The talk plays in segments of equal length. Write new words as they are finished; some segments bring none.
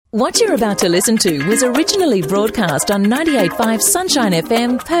What you're about to listen to was originally broadcast on 98.5 Sunshine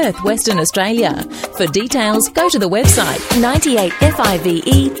FM, Perth, Western Australia. For details, go to the website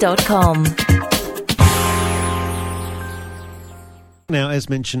 98five.com. Now, as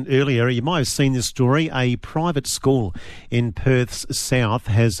mentioned earlier, you might have seen this story. A private school in Perth's south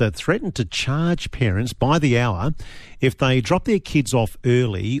has threatened to charge parents by the hour if they drop their kids off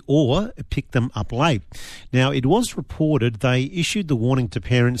early or pick them up late. Now, it was reported they issued the warning to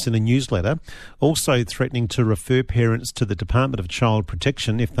parents in a newsletter, also threatening to refer parents to the Department of Child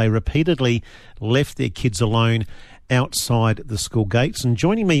Protection if they repeatedly left their kids alone outside the school gates. And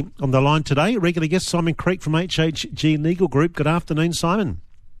joining me on the line today, regular guest Simon Creek from HHG Legal Group. Good afternoon, Simon.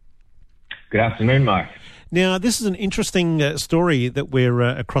 Good afternoon, Mike. Now, this is an interesting story that we're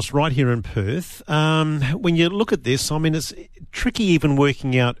across right here in Perth. When you look at this, I mean, it's tricky even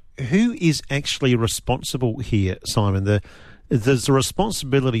working out who is actually responsible here, Simon. Does the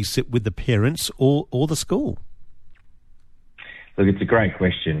responsibility sit with the parents or the school? Look, it's a great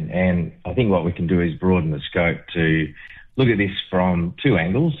question, and I think what we can do is broaden the scope to look at this from two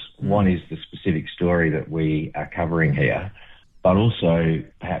angles. One is the specific story that we are covering here, but also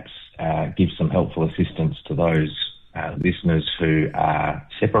perhaps give some helpful assistance to those listeners who are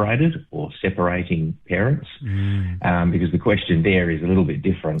separated or separating parents, because the question there is a little bit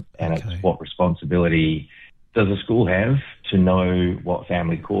different, and it's what responsibility does a school have to know what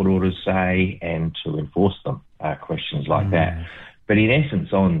family court orders say and to enforce them, questions like that. But in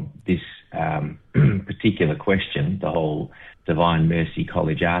essence, on this particular question, the whole Divine Mercy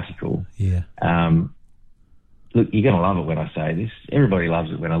College article, look, you're going to love it when I say this. Everybody loves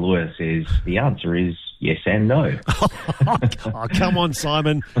it when a lawyer says the answer is yes and no. Oh, come on,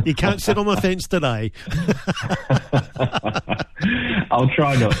 Simon. You can't sit on the fence today. I'll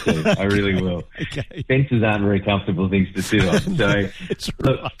try not to. I really will. Okay. Fences aren't very comfortable things to sit on. So,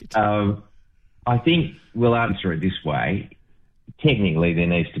 look, I think we'll answer it this way. Technically, there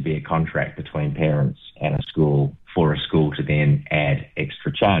needs to be a contract between parents and a school for a school to then add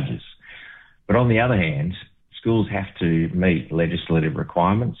extra charges. But on the other hand, schools have to meet legislative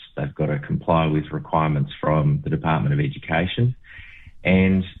requirements. They've got to comply with requirements from the Department of Education,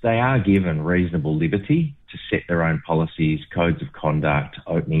 and they are given reasonable liberty to set their own policies, codes of conduct,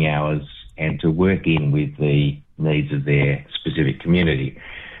 opening hours, and to work in with the needs of their specific community.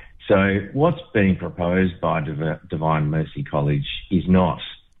 So what's being proposed by Divine Mercy College is not,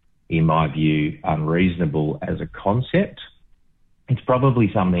 in my view, unreasonable as a concept. It's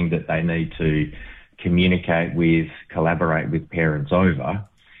probably something that they need to communicate with, collaborate with parents over,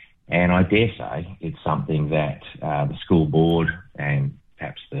 and I dare say it's something that the school board and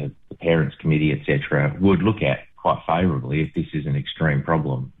perhaps the parents' committee, etc., would look at quite favourably if this is an extreme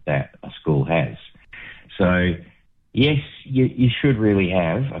problem that a school has. So, yes, you should really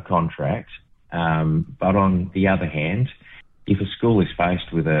have a contract, but on the other hand, if a school is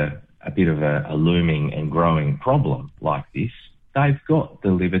faced with a bit of a looming and growing problem like this, they've got the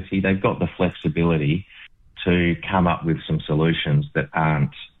liberty, they've got the flexibility to come up with some solutions that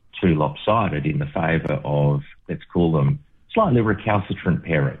aren't too lopsided in the favour of, let's call them, slightly recalcitrant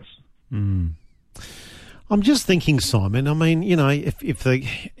parents. I'm just thinking, Simon, I mean, you know, if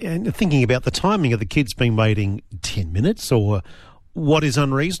thinking about the timing of the kids been waiting 10 minutes or what is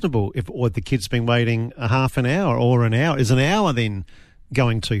unreasonable or the kids been waiting a half an hour or an hour, is an hour then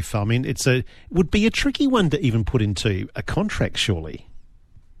going too far? I mean, it would be a tricky one to even put into a contract, surely.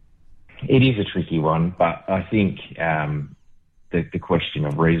 It is a tricky one, but I think the question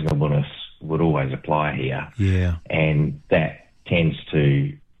of reasonableness would always apply here. Yeah. And that tends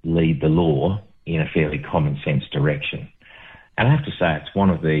to lead the law in a fairly common sense direction. And I have to say, it's one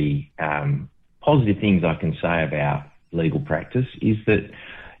of the positive things I can say about legal practice is that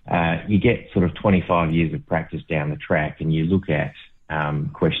you get sort of 25 years of practice down the track and you look at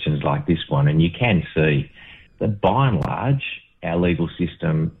questions like this one, and you can see that by and large, our legal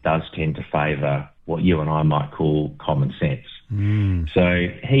system does tend to favour what you and I might call common sense. So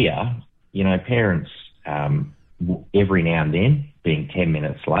here, you know, parents every now and then being 10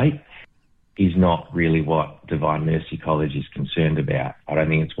 minutes late is not really what Divine Mercy College is concerned about. I don't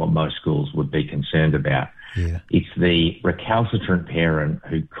think it's what most schools would be concerned about. Yeah. It's the recalcitrant parent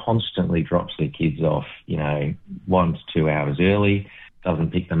who constantly drops their kids off, you know, 1 to 2 hours early,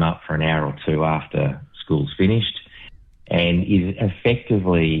 doesn't pick them up for an hour or two after school's finished, and is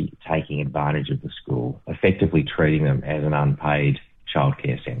effectively taking advantage of the school, effectively treating them as an unpaid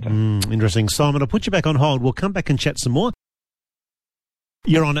childcare centre. Interesting. Simon, I'll put you back on hold. We'll come back and chat some more.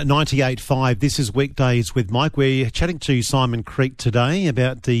 You're on at 98.5. This is Weekdays with Mike. We're chatting to Simon Creek today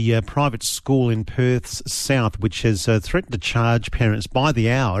about the private school in Perth's south, which has threatened to charge parents by the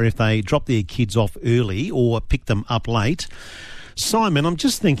hour if they drop their kids off early or pick them up late. Simon, I'm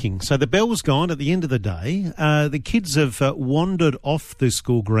just thinking, so the bell's gone at the end of the day. The kids have wandered off the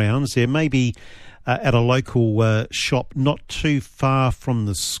school grounds. They're maybe at a local shop not too far from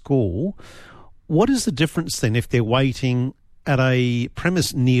the school. What is the difference then if they're waiting at a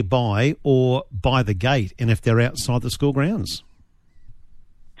premise nearby or by the gate, and if they're outside the school grounds?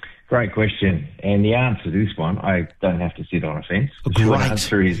 Great question. And the answer to this one, I don't have to sit on a fence. The short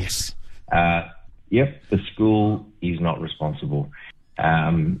answer is, yes. Yep, the school is not responsible.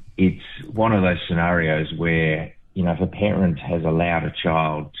 It's one of those scenarios where, you know, if a parent has allowed a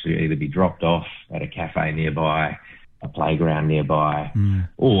child to either be dropped off at a cafe nearby, a playground nearby,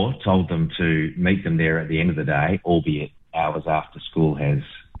 or told them to meet them there at the end of the day, albeit hours after school has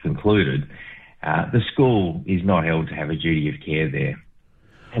concluded, the school is not held to have a duty of care there.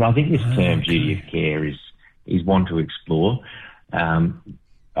 And I think this term duty of care is one to explore.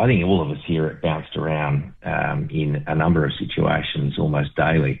 I think all of us hear it bounced around in a number of situations almost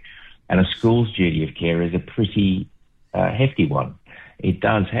daily. And a school's duty of care is a pretty hefty one. It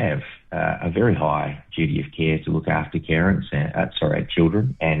does have a very high duty of care to look after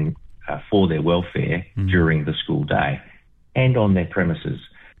children and for their welfare during the school day and on their premises.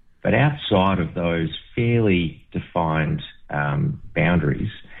 But outside of those fairly defined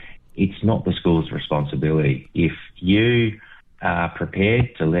boundaries, it's not the school's responsibility. If you are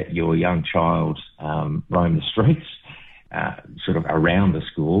prepared to let your young child roam the streets sort of around the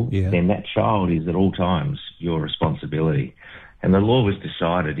school, then that child is at all times your responsibility. And the law was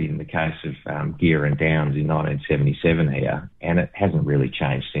decided in the case of Gear and Downs in 1977 here, and it hasn't really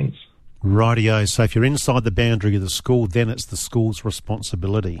changed since. Rightio. So if you're inside the boundary of the school, then it's the school's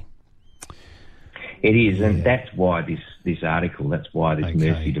responsibility. It is, and that's why this article, that's why this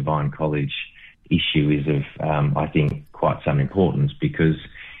Mercy Divine College issue is of, I think, quite some importance, because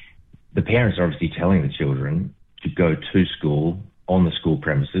the parents are obviously telling the children to go to school on the school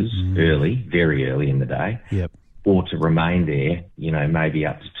premises early, very early in the day, or to remain there, you know, maybe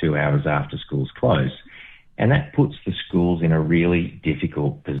up to 2 hours after school's closed. And that puts the schools in a really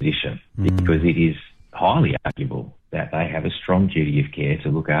difficult position because it is highly arguable that they have a strong duty of care to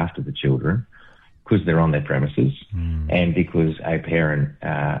look after the children because they're on their premises and because a parent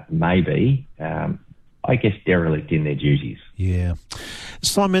may be, I guess, derelict in their duties. Yeah.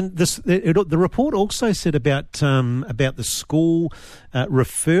 Simon, the report also said about the school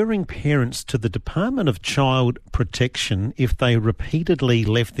referring parents to the Department of Child Protection if they repeatedly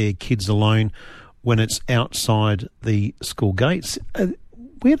left their kids alone when it's outside the school gates.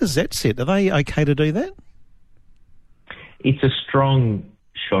 Where does that sit? Are they okay to do that? It's a strong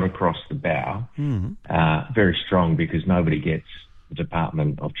shot across the bow, very strong, because nobody gets the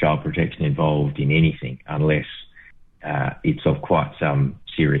Department of Child Protection involved in anything unless it's of quite some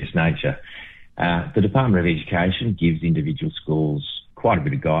serious nature. The Department of Education gives individual schools quite a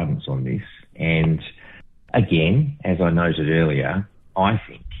bit of guidance on this. And again, as I noted earlier, I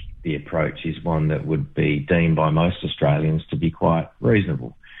think the approach is one that would be deemed by most Australians to be quite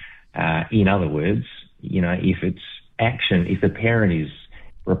reasonable. In other words, you know, if the parent is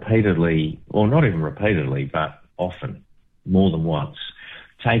repeatedly, or not even repeatedly, but often, more than once,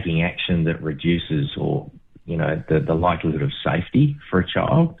 taking action that reduces or, you know, the likelihood of safety for a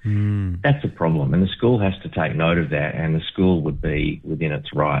child, that's a problem. And the school has to take note of that, and the school would be within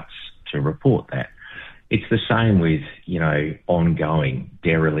its rights to report that. It's the same with, you know, ongoing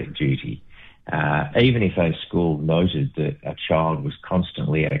derelict duty. Even if a school noted that a child was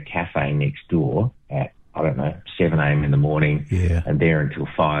constantly at a cafe next door at, 7 a.m. in the morning and there until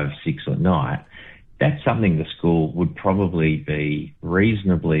 5, 6 at night, that's something the school would probably be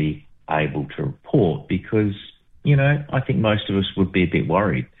reasonably able to report because, you know, I think most of us would be a bit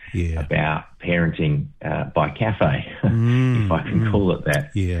worried about parenting by cafe, if I can call it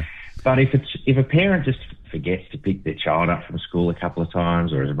that. Yeah. But if a parent just forgets to pick their child up from school a couple of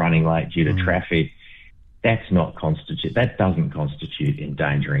times or is running late due to traffic, that doesn't constitute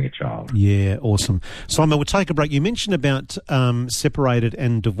endangering a child. Yeah, awesome. Simon, we'll take a break. You mentioned about separated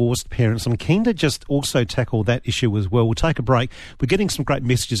and divorced parents. I'm keen to just also tackle that issue as well. We'll take a break. We're getting some great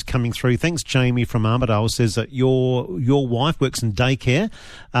messages coming through. Thanks, Jamie from Armidale says that your wife works in daycare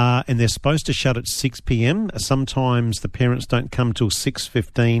and they're supposed to shut at 6 p.m. Sometimes the parents don't come till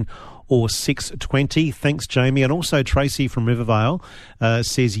 6:15 or 6:20. Thanks, Jamie. And also Tracy from Rivervale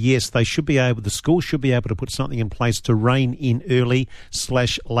says, yes, the school should be able to put something in place to rein in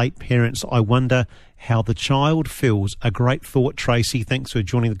early/late parents. I wonder how the child feels. A great thought, Tracy. Thanks for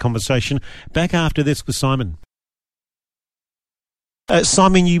joining the conversation. Back after this with Simon.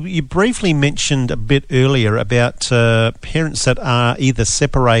 Simon, you briefly mentioned a bit earlier about parents that are either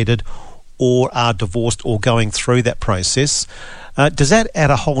separated or are divorced or going through that process. Does that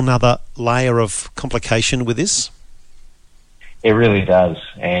add a whole nother layer of complication with this? It really does.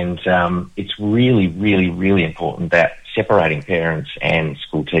 And it's really, really, really important that separating parents and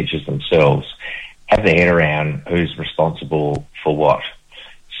school teachers themselves have their head around who's responsible for what.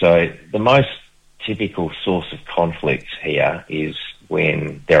 So the most typical source of conflict here is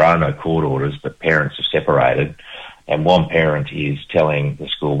when there are no court orders but parents are separated, and one parent is telling the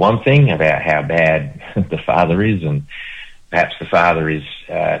school one thing about how bad the father is, and perhaps the father is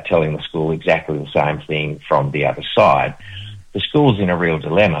telling the school exactly the same thing from the other side. The school's in a real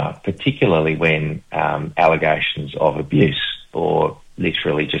dilemma, particularly when allegations of abuse or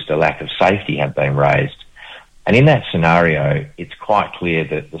literally just a lack of safety have been raised. And in that scenario, it's quite clear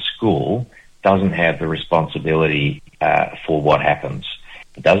that the school doesn't have the responsibility for what happens.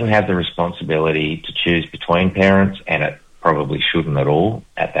 It doesn't have the responsibility to choose between parents, and it probably shouldn't at all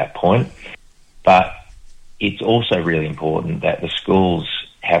at that point. But it's also really important that the schools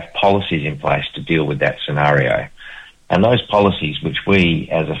have policies in place to deal with that scenario. And those policies, which we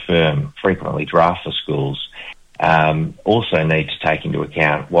as a firm frequently draft for schools, also need to take into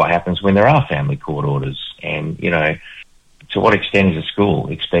account what happens when there are family court orders. And, you know, to what extent is a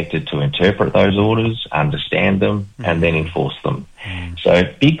school expected to interpret those orders, understand them, and then enforce them? So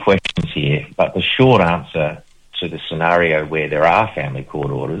big questions here, but the short answer to the scenario where there are family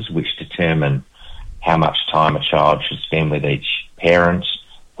court orders, which determine how much time a child should spend with each parent,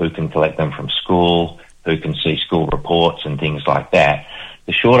 who can collect them from school, who can see school reports and things like that.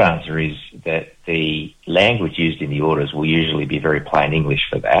 The short answer is that the language used in the orders will usually be very plain English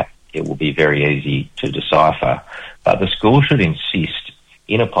for that. It will be very easy to decipher. But the school should insist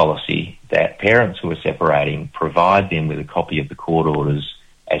in a policy that parents who are separating provide them with a copy of the court orders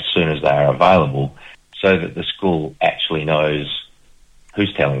as soon as they are available, so that the school actually knows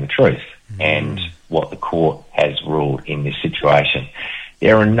who's telling the truth and what the court has ruled in this situation.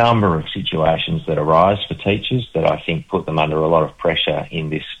 There are a number of situations that arise for teachers that I think put them under a lot of pressure in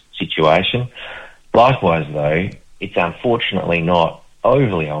this situation. Likewise, though, it's unfortunately not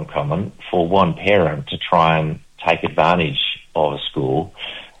overly uncommon for one parent to try and take advantage of a school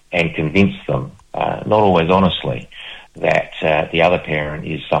and convince them, not always honestly, that the other parent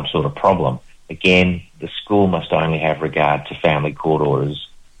is some sort of problem. Again, the school must only have regard to family court orders,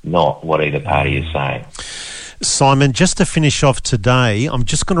 not what either party is saying. Simon, just to finish off today, I'm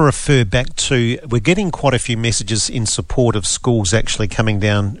just going to refer back to, we're getting quite a few messages in support of schools actually coming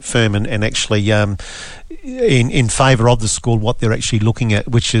down firm and actually in favour of the school, what they're actually looking at,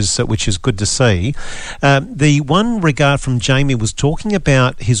 which is good to see. The one regard from Jamie was talking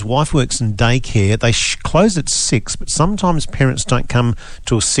about his wife works in daycare. They close at 6, but sometimes parents don't come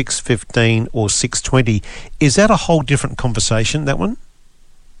till 6:15 or 6:20. Is that a whole different conversation, that one?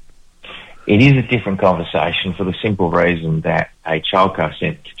 It is a different conversation for the simple reason that a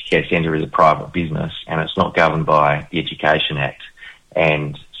childcare centre is a private business and it's not governed by the Education Act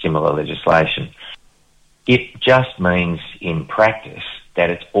and similar legislation. It just means in practice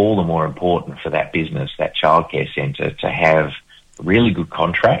that it's all the more important for that business, that childcare centre, to have really good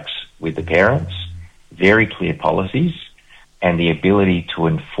contracts with the parents, very clear policies, and the ability to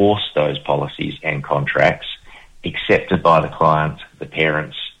enforce those policies and contracts accepted by the client, the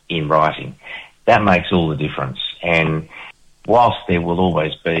parents, in writing. That makes all the difference. And whilst there will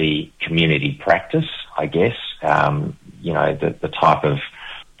always be community practice, I guess, the type of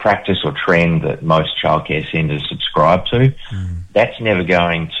practice or trend that most childcare centres subscribe to, that's never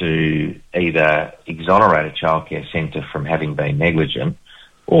going to either exonerate a childcare centre from having been negligent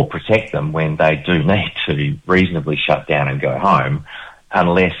or protect them when they do need to reasonably shut down and go home,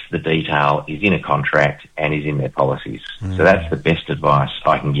 unless the detail is in a contract and is in their policies. So that's the best advice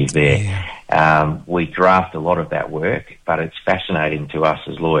I can give there. Yeah. We draft a lot of that work, but it's fascinating to us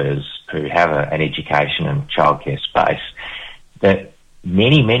as lawyers who have an education and childcare space that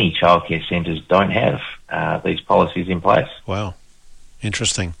many childcare centres don't have these policies in place. Wow.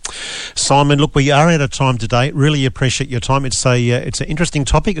 Interesting. Simon, look, we are out of time today. Really appreciate your time. It's an interesting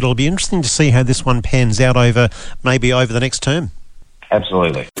topic. It'll be interesting to see how this one pans out over the next term.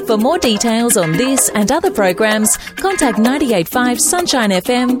 Absolutely. For more details on this and other programs, contact 98.5 Sunshine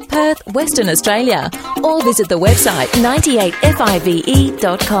FM, Perth, Western Australia, or visit the website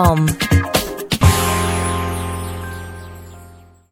 98five.com.